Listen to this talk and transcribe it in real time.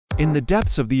In the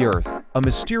depths of the Earth, a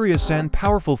mysterious and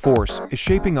powerful force is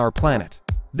shaping our planet.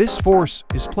 This force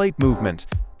is plate movement,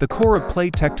 the core of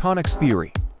plate tectonics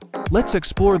theory. Let's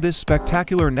explore this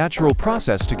spectacular natural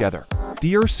process together.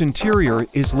 The Earth's interior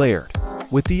is layered,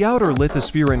 with the outer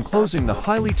lithosphere enclosing the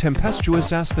highly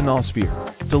tempestuous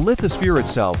asthenosphere. The lithosphere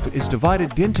itself is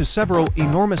divided into several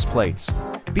enormous plates.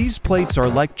 These plates are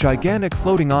like gigantic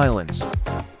floating islands,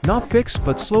 not fixed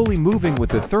but slowly moving with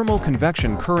the thermal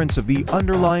convection currents of the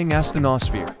underlying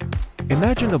asthenosphere.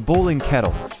 Imagine a boiling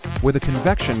kettle, where the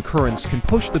convection currents can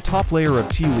push the top layer of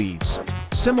tea leaves.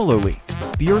 Similarly,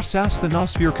 the Earth's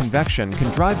asthenosphere convection can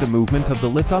drive the movement of the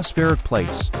lithospheric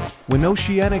plates. When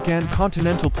oceanic and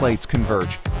continental plates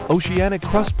converge, oceanic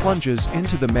crust plunges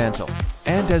into the mantle,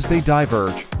 and as they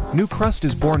diverge, new crust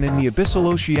is born in the abyssal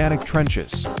oceanic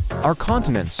trenches. Our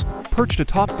continents, perched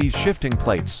atop these shifting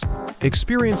plates,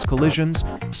 experience collisions,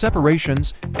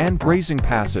 separations, and grazing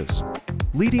passes,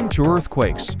 leading to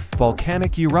earthquakes,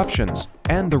 volcanic eruptions,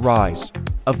 and the rise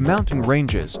of mountain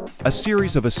ranges, a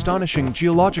series of astonishing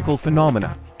geological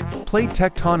phenomena. Plate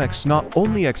tectonics not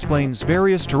only explains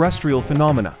various terrestrial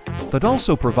phenomena, but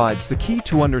also provides the key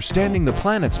to understanding the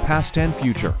planet's past and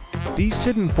future. These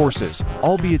hidden forces,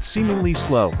 albeit seemingly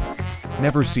slow,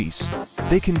 never cease.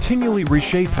 They continually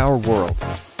reshape our world.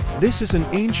 This is an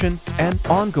ancient and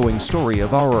ongoing story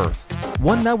of our Earth,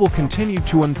 one that will continue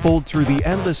to unfold through the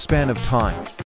endless span of time.